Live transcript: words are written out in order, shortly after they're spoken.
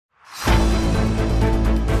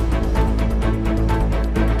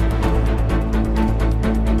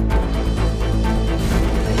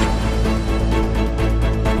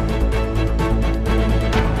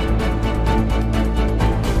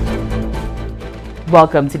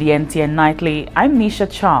Welcome to the NTN Nightly. I'm Nisha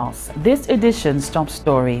Charles. This edition's top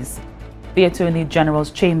stories. The Attorney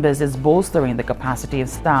General's Chambers is bolstering the capacity of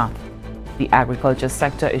staff. The agriculture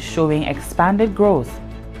sector is showing expanded growth.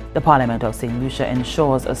 The Parliament of Saint Lucia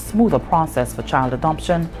ensures a smoother process for child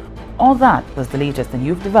adoption. All that was the latest in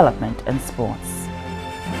youth development and sports.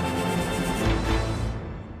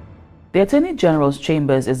 The Attorney General's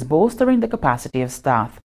Chambers is bolstering the capacity of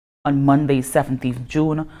staff. On Monday, 17th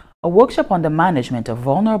June, a workshop on the management of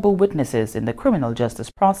vulnerable witnesses in the criminal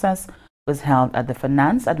justice process was held at the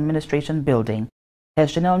Finance Administration Building.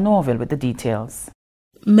 Here's Janelle Norville with the details.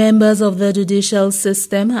 Members of the judicial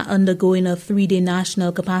system are undergoing a 3-day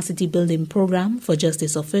national capacity building program for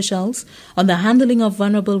justice officials on the handling of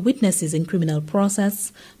vulnerable witnesses in criminal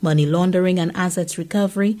process, money laundering and assets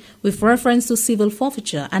recovery, with reference to civil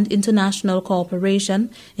forfeiture and international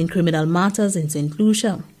cooperation in criminal matters in Saint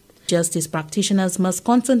Lucia. Justice practitioners must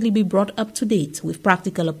constantly be brought up to date with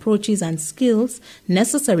practical approaches and skills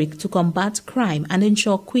necessary to combat crime and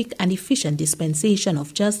ensure quick and efficient dispensation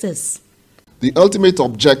of justice. The ultimate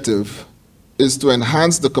objective is to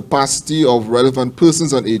enhance the capacity of relevant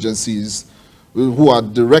persons and agencies who are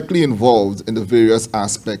directly involved in the various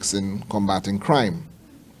aspects in combating crime.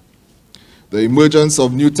 The emergence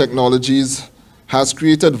of new technologies has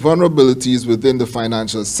created vulnerabilities within the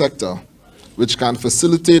financial sector, which can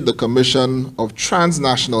facilitate the commission of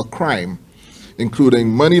transnational crime, including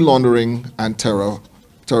money laundering and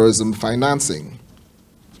terrorism financing.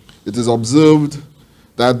 It is observed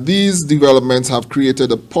that these developments have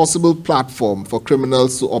created a possible platform for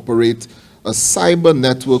criminals to operate a cyber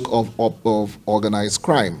network of organized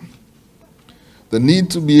crime. The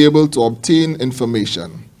need to be able to obtain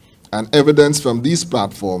information and evidence from these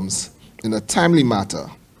platforms in a timely manner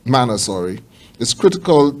is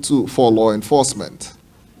critical for law enforcement.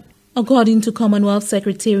 According to Commonwealth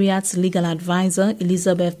Secretariat's legal advisor,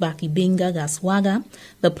 Elizabeth Bakibinga Gaswaga,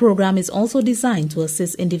 the program is also designed to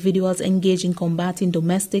assist individuals engaged in combating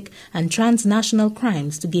domestic and transnational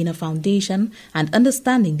crimes to gain a foundation and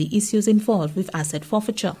understanding the issues involved with asset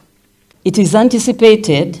forfeiture. It is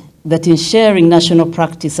anticipated that in sharing national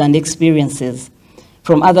practice and experiences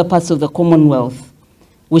from other parts of the Commonwealth,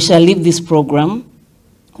 we shall leave this program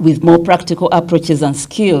with more practical approaches and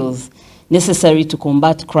skills necessary to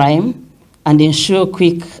combat crime and ensure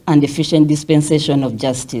quick and efficient dispensation of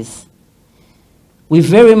justice. We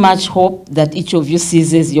very much hope that each of you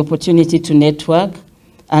seizes the opportunity to network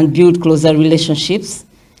and build closer relationships,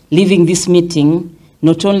 leaving this meeting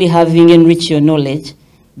not only having enriched your knowledge,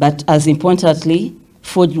 but as importantly,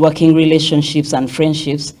 forge working relationships and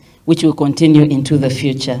friendships which will continue into the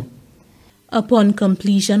future. Upon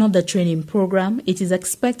completion of the training program, it is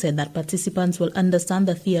expected that participants will understand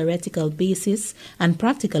the theoretical basis and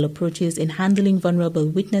practical approaches in handling vulnerable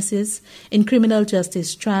witnesses in criminal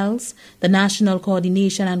justice trials, the national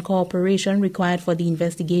coordination and cooperation required for the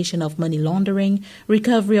investigation of money laundering,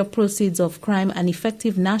 recovery of proceeds of crime, and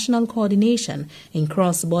effective national coordination in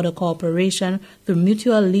cross-border cooperation through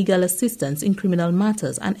mutual legal assistance in criminal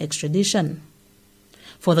matters and extradition.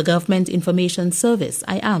 For the Government Information Service,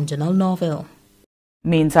 I am Janelle Norville.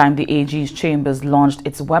 Meantime, the AG's Chambers launched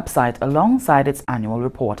its website alongside its annual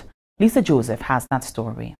report. Lisa Joseph has that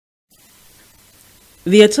story.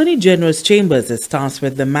 The Attorney General's Chambers is tasked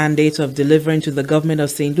with the mandate of delivering to the Government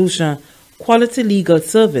of Saint Lucia quality legal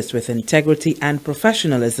service with integrity and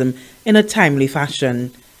professionalism in a timely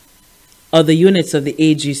fashion. Other units of the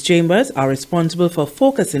AG's Chambers are responsible for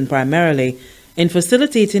focusing primarily in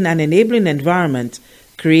facilitating an enabling environment,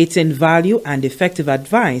 creating value and effective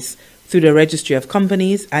advice through the Registry of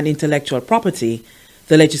Companies and Intellectual Property,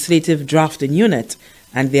 the Legislative Drafting Unit,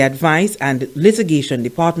 and the Advice and Litigation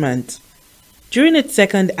Department. During its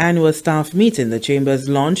second annual staff meeting, the Chambers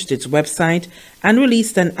launched its website and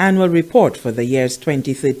released an annual report for the years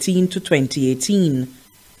 2013 to 2018.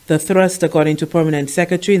 The thrust, according to Permanent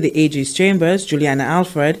Secretary in the AG's Chambers, Juliana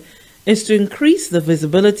Alfred, is to increase the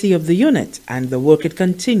visibility of the unit and the work it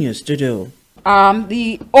continues to do.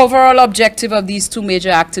 The overall objective of these two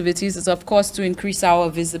major activities is, of course, to increase our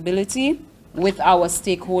visibility with our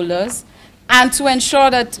stakeholders and to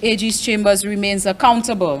ensure that AG's Chambers remains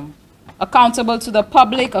accountable to the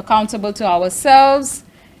public, accountable to ourselves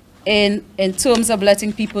in terms of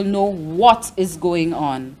letting people know what is going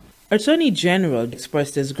on. Attorney General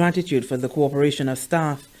expressed his gratitude for the cooperation of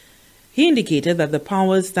staff. He indicated that the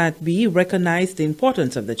powers that be recognized the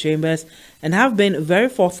importance of the Chambers and have been very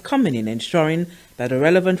forthcoming in ensuring that the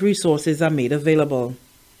relevant resources are made available.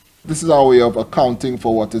 This is our way of accounting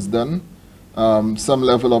for what is done, some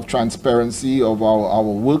level of transparency of our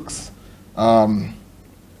works, and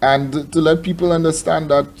to let people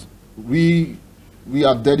understand that we we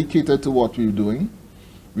are dedicated to what we're doing.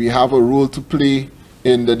 We have a role to play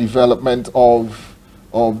in the development of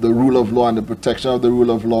the rule of law and the protection of the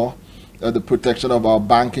rule of law, the protection of our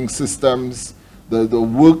banking systems. The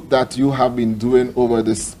work that you have been doing over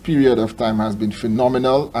this period of time has been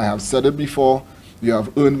phenomenal. I have said it before. You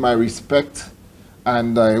have earned my respect,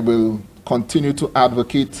 and I will continue to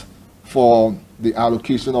advocate for the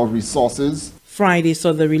allocation of resources. Friday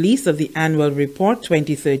saw the release of the annual report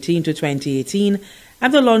 2013 to 2018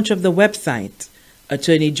 and the launch of the website,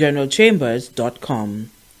 attorneygeneralchambers.com.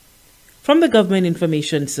 From the Government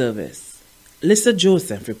Information Service, Lisa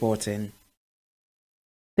Joseph reporting.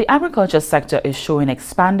 The agriculture sector is showing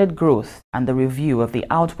expanded growth, and the review of the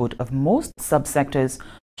output of most subsectors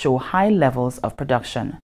show high levels of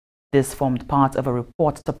production. This formed part of a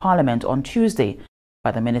report to Parliament on Tuesday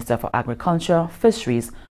by the Minister for Agriculture,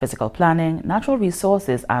 Fisheries, Physical Planning, Natural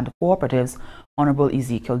Resources and Cooperatives, Honorable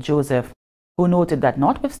Ezekiel Joseph, who noted that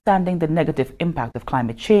notwithstanding the negative impact of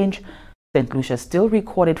climate change, St. Lucia still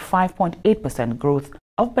recorded 5.8% growth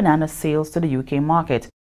of banana sales to the UK market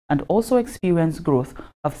and also experienced growth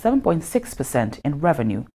of 7.6% in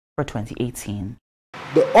revenue for 2018.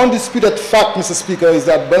 The undisputed fact, Mr. Speaker, is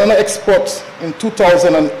that banana exports in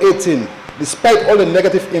 2018, despite all the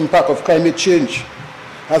negative impact of climate change,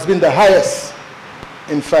 has been the highest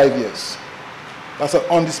in 5 years. That's an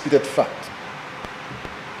undisputed fact.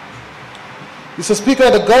 Mr. Speaker,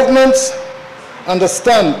 the government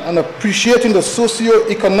understand and appreciating the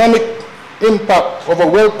socio-economic impact of a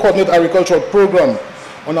well-coordinated agricultural program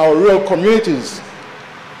on our rural communities,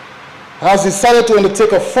 has decided to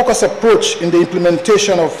undertake a focused approach in the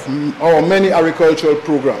implementation of our many agricultural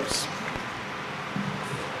programs.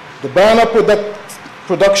 The Banana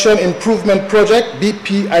Production Improvement Project,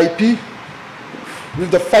 BPIP,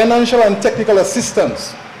 with the financial and technical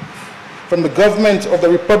assistance from the government of the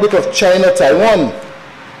Republic of China, Taiwan,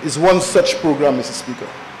 is one such program, Mr. Speaker.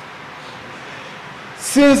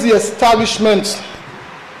 Since the establishment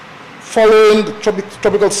following the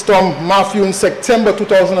tropical storm Matthew in September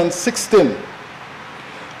 2016,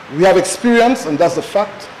 we have experienced, and that's the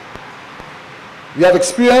fact, we have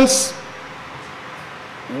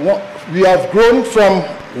grown from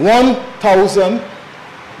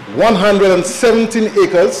 1,117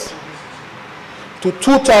 acres to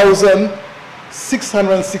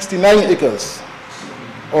 2,669 acres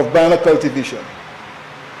of banana cultivation.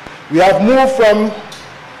 We have moved from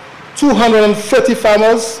 230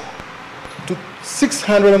 farmers to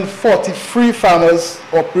 643 farmers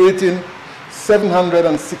operating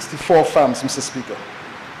 764 farms, Mr. Speaker.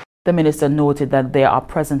 The minister noted that there are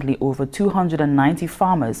presently over 290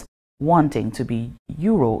 farmers wanting to be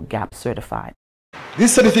Euro-GAP certified.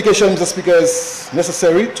 This certification, Mr. Speaker, is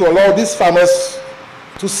necessary to allow these farmers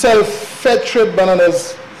to sell fair trade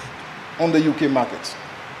bananas on the UK market.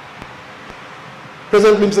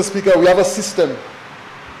 Presently, Mr. Speaker, we have a system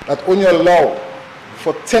that only allows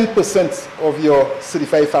for 10% of your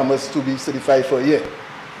certified farmers to be certified for a year,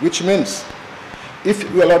 which means if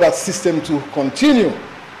we allow that system to continue,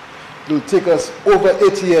 it will take us over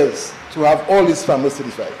 8 years to have all these farmers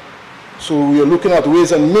certified. So we are looking at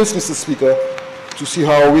ways and means, Mr. Speaker, to see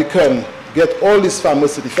how we can get all these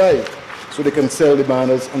farmers certified so they can sell the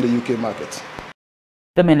bananas on the UK market.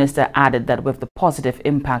 The minister added that with the positive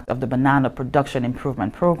impact of the Banana Production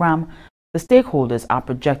Improvement Program, the stakeholders are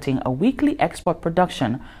projecting a weekly export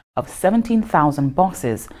production of 17,000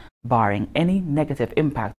 boxes, barring any negative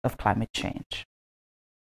impact of climate change.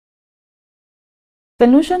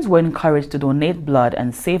 St. Lucians were encouraged to donate blood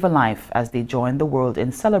and save a life as they joined the world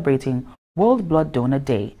in celebrating World Blood Donor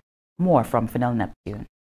Day. More from Fennel Neptune.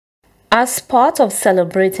 As part of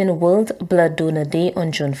celebrating World Blood Donor Day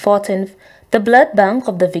on June 14th, the Blood Bank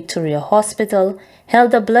of the Victoria Hospital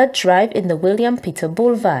held a blood drive in the William Peter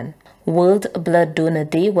Boulevard. World Blood Donor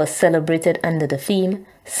Day was celebrated under the theme,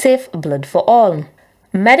 Safe Blood for All.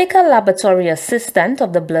 Medical Laboratory Assistant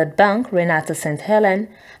of the Blood Bank, Renata St. Helen,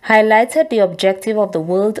 highlighted the objective of the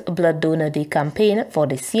World Blood Donor Day campaign for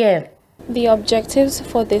this year. The objectives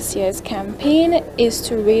for this year's campaign is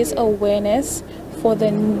to raise awareness for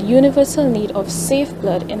the universal need of safe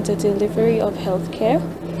blood in the delivery of healthcare.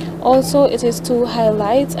 Also, it is to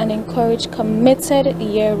highlight and encourage committed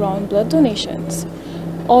year-round blood donations.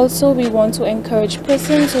 Also, we want to encourage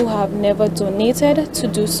persons who have never donated to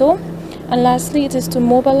do so. And lastly, it is to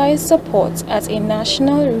mobilize support at a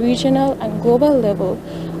national, regional and global level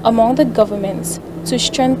among the governments to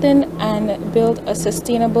strengthen and build a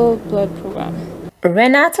sustainable blood program.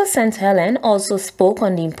 Renata St. Helen also spoke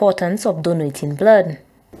on the importance of donating blood.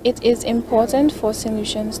 It is important for St.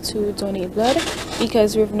 Lucians to donate blood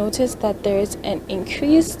because we've noticed that there is an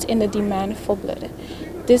increase in the demand for blood.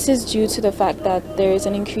 This is due to the fact that there is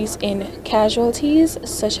an increase in casualties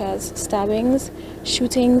such as stabbings,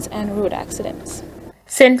 shootings, and road accidents.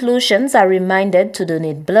 St. Lucians are reminded to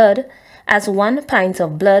donate blood, as 1 pint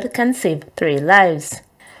of blood can save 3 lives.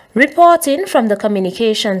 Reporting from the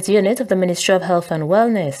Communications Unit of the Ministry of Health and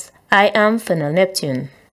Wellness, I am Fennel Neptune.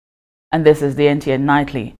 And this is the NTN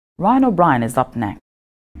Nightly. Ryan O'Brien is up next.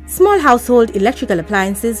 Small household electrical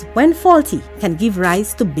appliances, when faulty, can give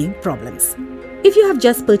rise to big problems. If you have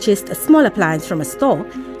just purchased a small appliance from a store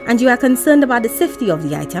and you are concerned about the safety of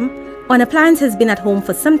the item, or an appliance has been at home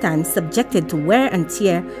for some time subjected to wear and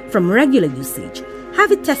tear from regular usage,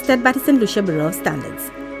 have it tested by the St. Lucia Bureau of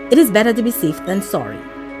Standards. It is better to be safe than sorry.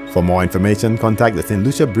 For more information, contact the St.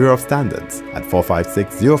 Lucia Bureau of Standards at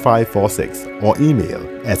 456-0546 or email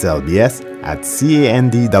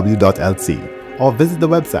slbs@candw.lc or visit the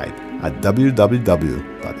website at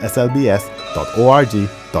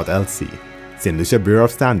www.slbs.org.lc. St. Lucia Bureau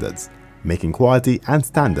of Standards, making quality and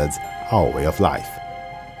standards our way of life.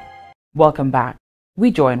 Welcome back.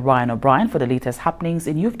 We join Ryan O'Brien for the latest happenings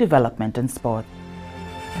in youth development and sport.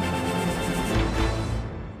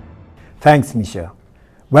 Thanks, Nisha.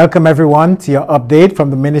 Welcome everyone to your update from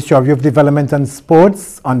the Ministry of Youth Development and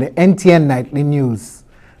Sports on the NTN Nightly News.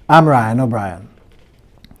 I'm Ryan O'Brien.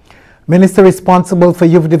 Minister responsible for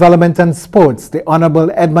Youth Development and Sports, the Honorable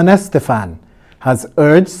Edmond Estefan, has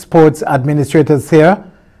urged sports administrators here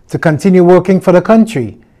to continue working for the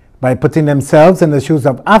country by putting themselves in the shoes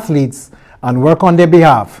of athletes and work on their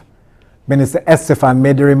behalf. Minister Estefan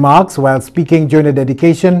made the remarks while speaking during the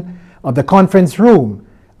dedication of the conference room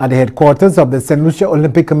at the headquarters of the St. Lucia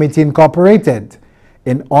Olympic Committee Incorporated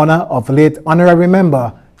in honor of late honorary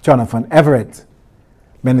member Jonathan Everett.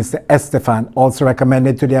 Minister Estefan also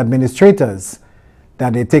recommended to the administrators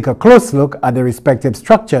that they take a close look at the respective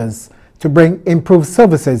structures to bring improved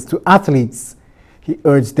services to athletes. He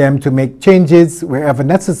urged them to make changes wherever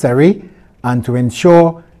necessary and to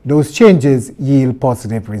ensure those changes yield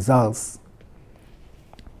positive results.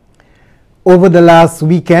 Over the last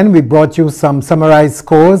weekend, we brought you some summarized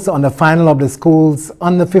scores on the final of the school's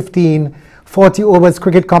under 15 40 overs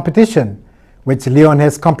cricket competition, which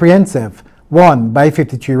Leonhes Comprehensive won by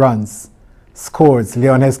 53 runs. Scores: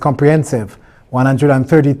 Leonhes Comprehensive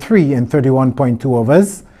 133 in 31.2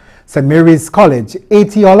 overs, St. Mary's College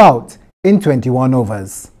 80 all out in 21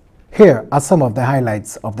 overs. Here are some of the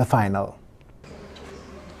highlights of the final.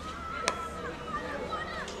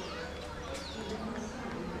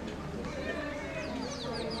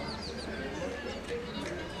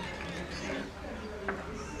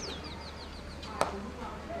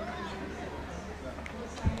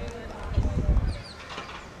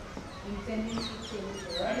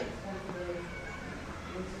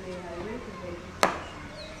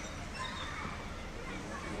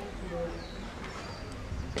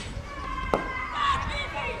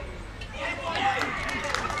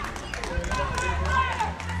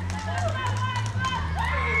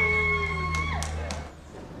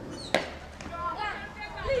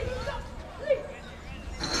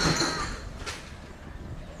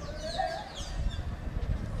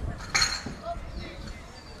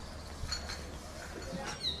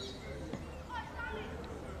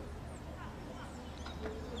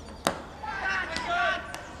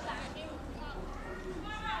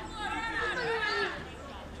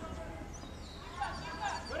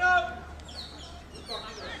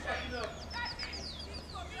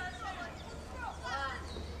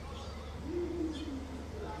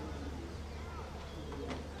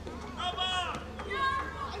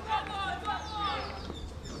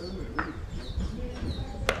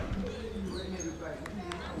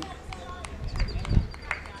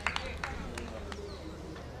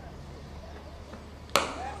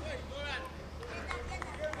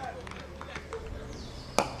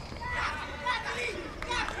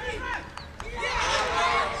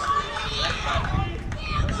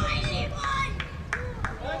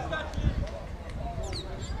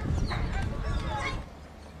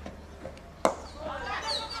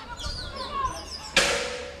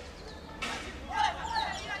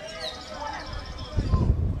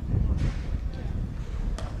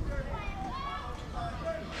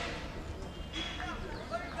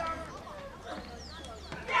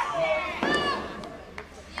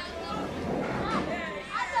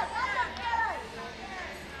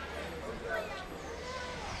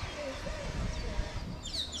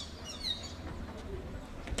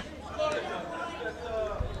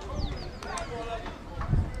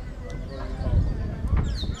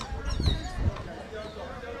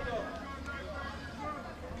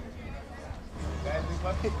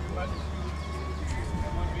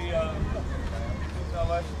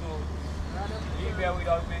 Leave here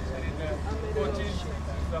without mentioning the coaches,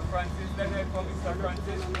 Mr. Francis. Let me call Mr.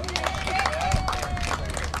 Francis. Yeah.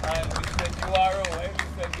 And Mr. Duaro,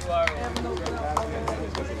 Mr. Duaro.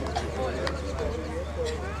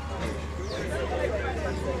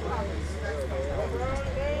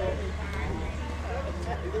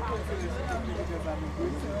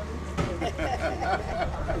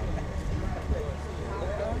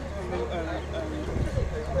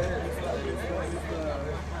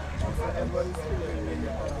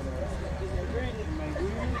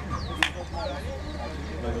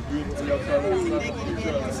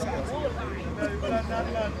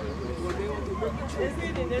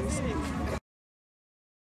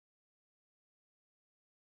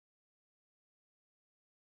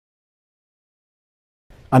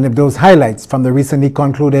 And if those highlights from the recently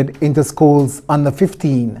concluded Interschools Under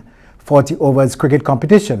 15 40 overs cricket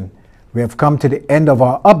competition, we have come to the end of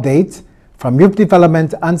our update from Youth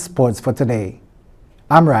Development and Sports for today.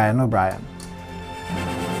 I'm Ryan O'Brien.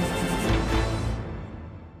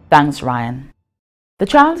 Thanks, Ryan. The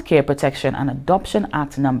Child Care Protection and Adoption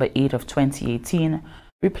Act No. 8 of 2018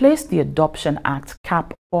 replaced the Adoption Act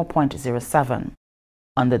Cap 4.07.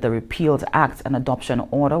 Under the repealed Act, an adoption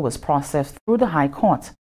order was processed through the High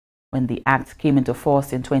Court. When the Act came into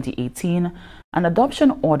force in 2018, an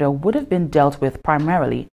adoption order would have been dealt with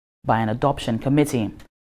primarily by an adoption committee.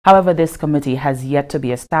 However, this committee has yet to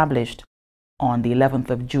be established. On the 11th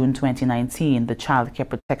of June 2019, the Child Care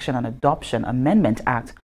Protection and Adoption Amendment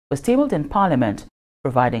Act was tabled in Parliament,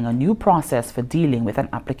 providing a new process for dealing with an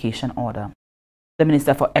application order. The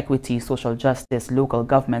Minister for Equity, Social Justice, Local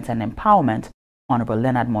Government and Empowerment, Honorable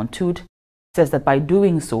Leonard Montoute, says that by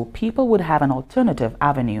doing so, people would have an alternative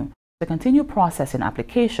avenue to continue processing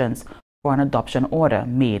applications for an adoption order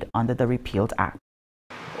made under the repealed Act.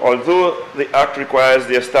 Although the Act requires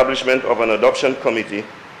the establishment of an adoption committee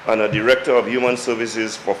and a Director of Human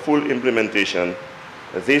Services for full implementation,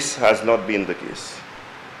 this has not been the case.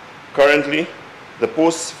 Currently, the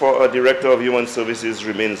post for a Director of Human Services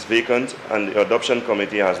remains vacant and the adoption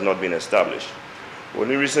committee has not been established.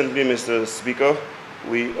 Only recently, Mr. Speaker,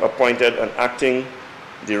 we appointed an acting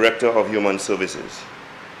Director of Human Services.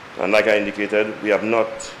 And like I indicated, we have not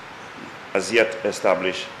as yet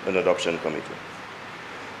established an adoption committee.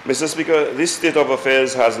 Mr. Speaker, this state of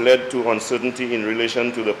affairs has led to uncertainty in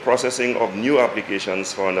relation to the processing of new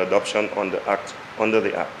applications for an adoption under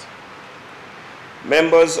the Act.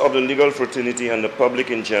 Members of the legal fraternity and the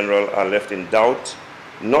public in general are left in doubt,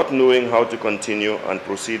 not knowing how to continue and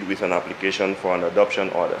proceed with an application for an adoption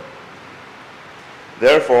order.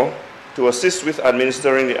 Therefore, to assist with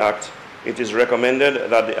administering the Act, it is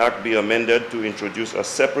recommended that the Act be amended to introduce a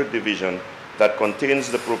separate division that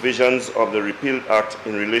contains the provisions of the repealed Act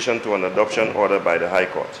in relation to an adoption order by the High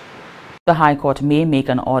Court. The High Court may make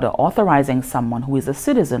an order authorizing someone who is a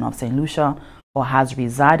citizen of St. Lucia or has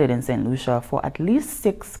resided in St. Lucia for at least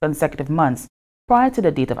 6 consecutive months prior to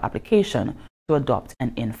the date of application to adopt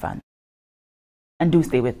an infant. And do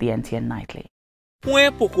stay with the NTN Nightly.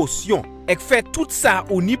 Point précaution, ek fait tout ça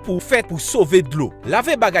ou ni pour fait pour sauver de l'eau.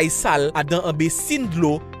 Lave bagay sale à dans un bassin de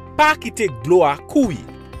l'eau, pas quitter de l'eau à couille.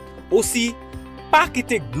 Aussi, pas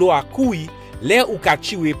quitter de l'eau à couille, l'air ou ka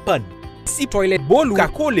tirer panne. Si toilet bowl ou ka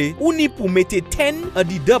coller, ou ni pour mettre 10 en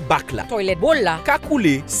di de bac la. Toilet bowl la ka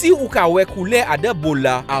couler, si ou ka wè couler à de bowl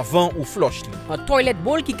la avant ou flush li. Un toilet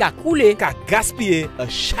bowl qui ka couler, ka gaspiller un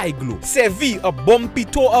chay glo. Servi un bon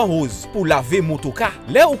pito en rose pour laver motoka.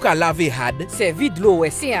 Lè ou ka laver had, servi de l'eau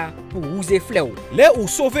wessia pour rouser fleur. Lè ou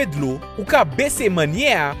sauver de l'eau, ou ka baisser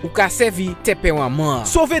manière, ou ka servi tepe wan man.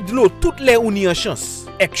 Sauver de l'eau toute lè ou ni en chance.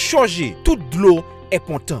 Ek changer toute de l'eau est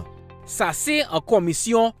pontant. Ça c'est en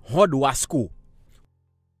commission Rod Wasco.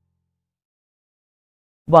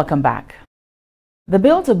 Welcome back. The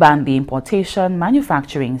bill to ban the importation,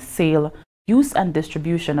 manufacturing, sale, use and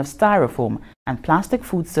distribution of styrofoam and plastic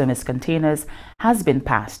food service containers has been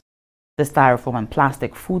passed. The Styrofoam and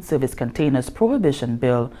Plastic Food Service Containers Prohibition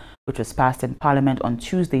Bill, which was passed in Parliament on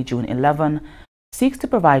Tuesday, June 11, seeks to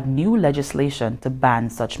provide new legislation to ban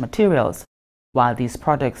such materials. While these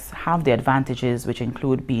products have the advantages which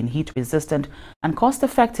include being heat-resistant and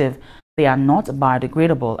cost-effective, they are not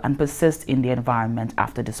biodegradable and persist in the environment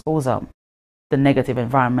after disposal. The negative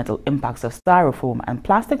environmental impacts of styrofoam and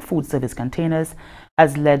plastic food service containers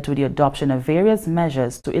has led to the adoption of various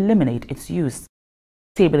measures to eliminate its use.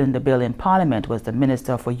 Tabling the bill in Parliament was the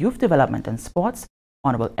Minister for Youth Development and Sports,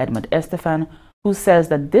 Honorable Edmund Estefan, who says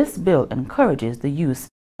that this bill encourages the use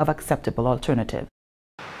of acceptable alternatives.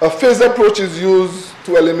 A phased approach is used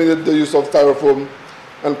to eliminate the use of styrofoam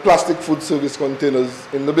and plastic food service containers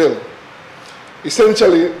in the bill.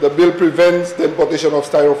 Essentially, the bill prevents the importation of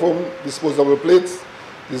styrofoam, disposable plates,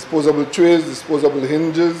 disposable trays, disposable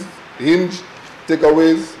hinge,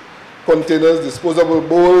 takeaways, containers, disposable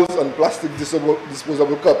bowls, and plastic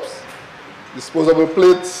disposable cups, disposable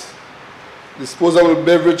plates, disposable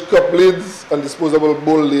beverage cup lids, and disposable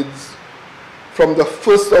bowl lids from the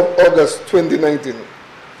 1st of August 2019.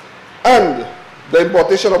 And the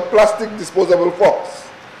importation of plastic disposable forks,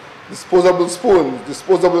 disposable spoons,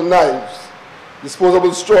 disposable knives,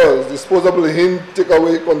 disposable straws, disposable hinge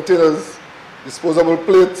takeaway containers, disposable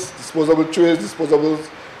plates, disposable trays, disposable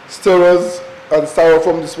stirrers, and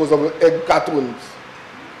styrofoam disposable egg cartons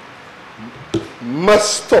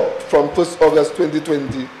must stop from 1st August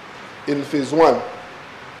 2020 in phase 1.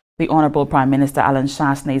 The Honorable Prime Minister Alan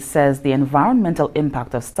Shasney says the environmental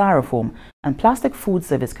impact of styrofoam and plastic food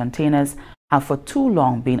service containers have for too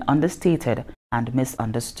long been understated and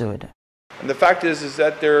misunderstood. And the fact is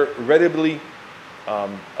that they're readily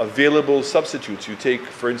available substitutes. You take,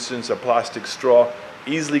 for instance, a plastic straw,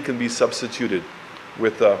 easily can be substituted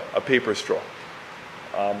with a paper straw.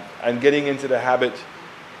 And getting into the habit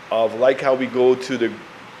of, like how we go to the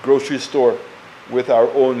grocery store with our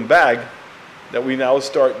own bag, that we now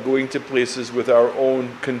start going to places with our own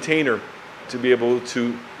container to be able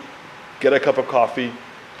to get a cup of coffee,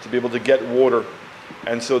 to be able to get water,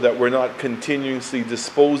 and so that we're not continuously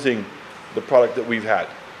disposing the product that we've had.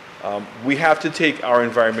 We have to take our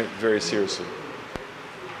environment very seriously.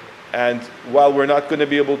 And while we're not going to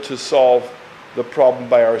be able to solve the problem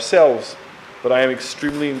by ourselves, but I am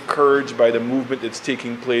extremely encouraged by the movement that's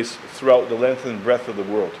taking place throughout the length and breadth of the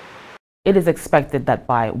world. It is expected that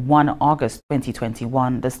by 1 August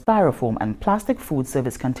 2021, the styrofoam and plastic food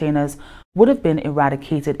service containers would have been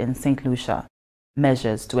eradicated in St. Lucia.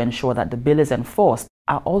 Measures to ensure that the bill is enforced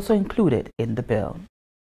are also included in the bill.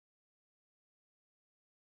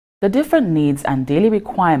 The different needs and daily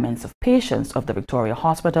requirements of patients of the Victoria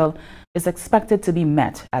Hospital is expected to be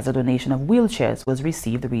met as a donation of wheelchairs was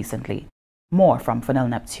received recently. More from Fennel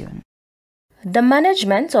Neptune. The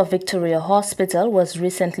management of Victoria Hospital was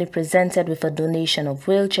recently presented with a donation of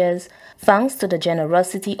wheelchairs thanks to the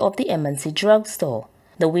generosity of the MNC drugstore.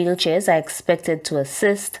 The wheelchairs are expected to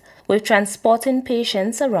assist with transporting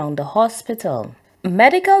patients around the hospital.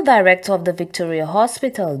 Medical Director of the Victoria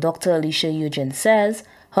Hospital, Dr. Alicia Eugene, says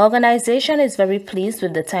her organization is very pleased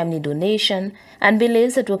with the timely donation and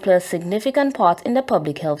believes it will play a significant part in the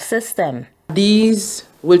public health system. These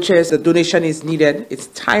wheelchairs, the donation is needed. It's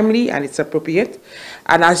timely and it's appropriate.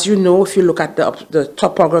 And as you know, if you look at the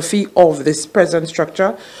topography of this present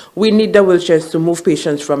structure, we need the wheelchairs to move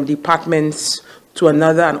patients from departments to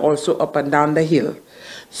another and also up and down the hill.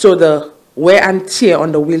 So the wear and tear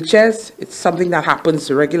on the wheelchairs, it's something that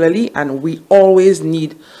happens regularly, and we always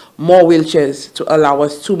need more wheelchairs to allow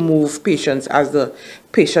us to move patients as the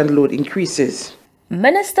patient load increases.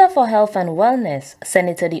 Minister for Health and Wellness,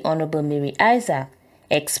 Senator the Honorable Mary Isaac,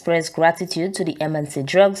 expressed gratitude to the MNC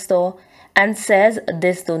drugstore and says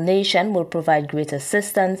this donation will provide great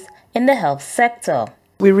assistance in the health sector.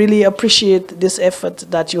 We really appreciate this effort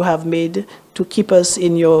that you have made to keep us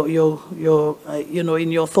in your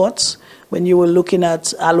thoughts when you were looking at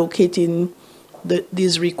allocating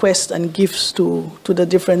these requests and gifts to the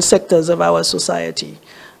different sectors of our society.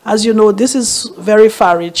 As you know, this is very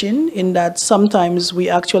far-reaching in that sometimes we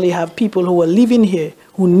actually have people who are living here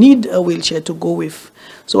who need a wheelchair to go with.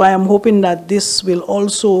 So I am hoping that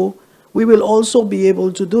we will also be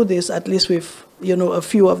able to do this at least with a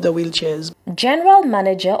few of the wheelchairs. General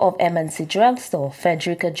Manager of MNC Drugstore,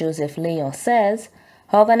 Frederica Joseph Leon, says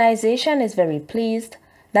her organization is very pleased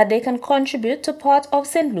that they can contribute to part of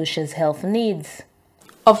St. Lucia's health needs.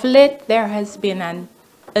 Of late, there has been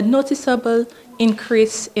a noticeable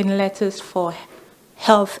increase in letters for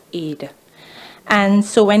health aid. And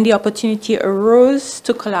so when the opportunity arose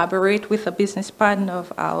to collaborate with a business partner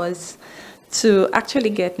of ours to actually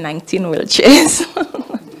get 19 wheelchairs,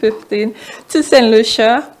 15, to St.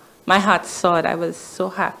 Lucia, my heart soared. I was so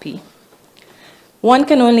happy. One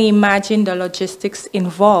can only imagine the logistics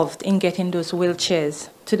involved in getting those wheelchairs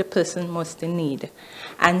to the person most in need.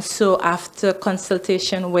 And so after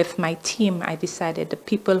consultation with my team, I decided the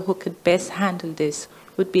people who could best handle this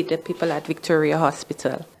would be the people at Victoria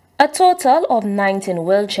Hospital. A total of 19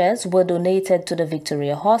 wheelchairs were donated to the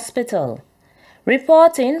Victoria Hospital.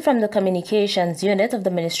 Reporting from the Communications Unit of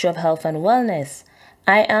the Ministry of Health and Wellness,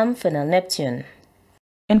 I am Fennel Neptune.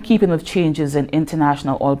 In keeping with changes in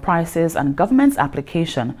international oil prices and government's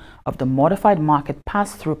application of the modified market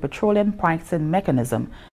pass-through petroleum pricing mechanism,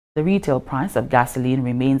 the retail price of gasoline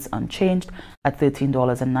remains unchanged at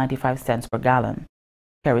 $13.95 per gallon.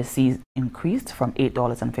 Kerosene increased from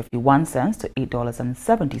 $8.51 to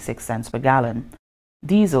 $8.76 per gallon.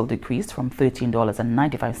 Diesel decreased from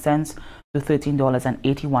 $13.95 to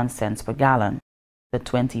 $13.81 per gallon. The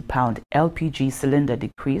 20-pound LPG cylinder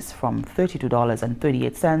decreased from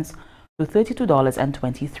 $32.38 to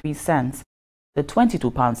 $32.23. The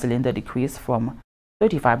 22-pound cylinder decreased from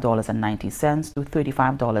 $35.90 to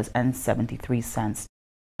 $35.73.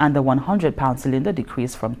 And the 100-pound cylinder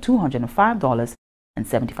decreased from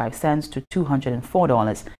 $205.75 to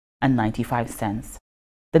 $204.95.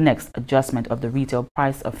 The next adjustment of the retail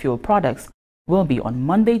price of fuel products will be on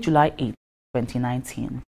Monday, July 8,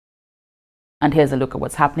 2019. And here's a look at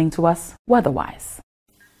what's happening to us weather-wise.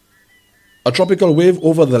 A tropical wave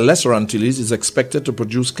over the Lesser Antilles is expected to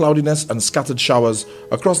produce cloudiness and scattered showers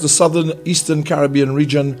across the southern eastern Caribbean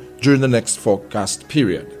region during the next forecast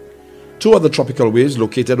period. Two other tropical waves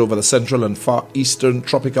located over the central and far eastern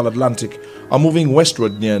tropical Atlantic are moving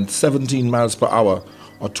westward near 17 miles per hour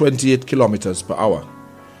or 28 kilometers per hour.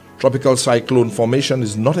 Tropical cyclone formation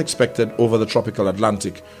is not expected over the tropical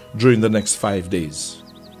Atlantic during the next 5 days.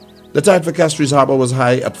 The tide for Castries Harbour was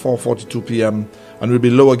high at 4:42 p.m. and will be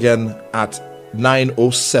low again at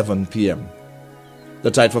 9:07 p.m.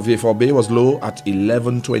 The tide for Vieux Bay was low at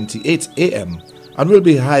 11:28 a.m. and will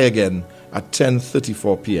be high again at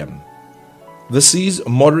 10:34 p.m. The seas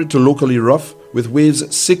moderate to locally rough with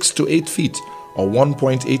waves 6 to 8 feet or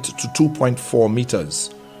 1.8 to 2.4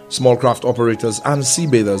 meters. Small craft operators and sea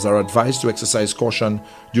bathers are advised to exercise caution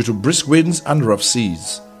due to brisk winds and rough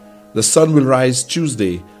seas. The sun will rise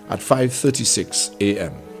Tuesday at 5:36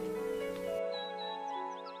 a.m.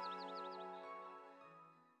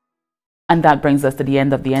 And that brings us to the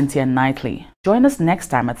end of the NTN Nightly. Join us next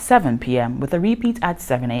time at 7 p.m. with a repeat at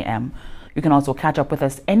 7 a.m. You can also catch up with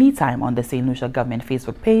us anytime on the St. Lucia Government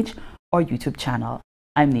Facebook page or YouTube channel.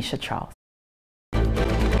 I'm Nisha Charles.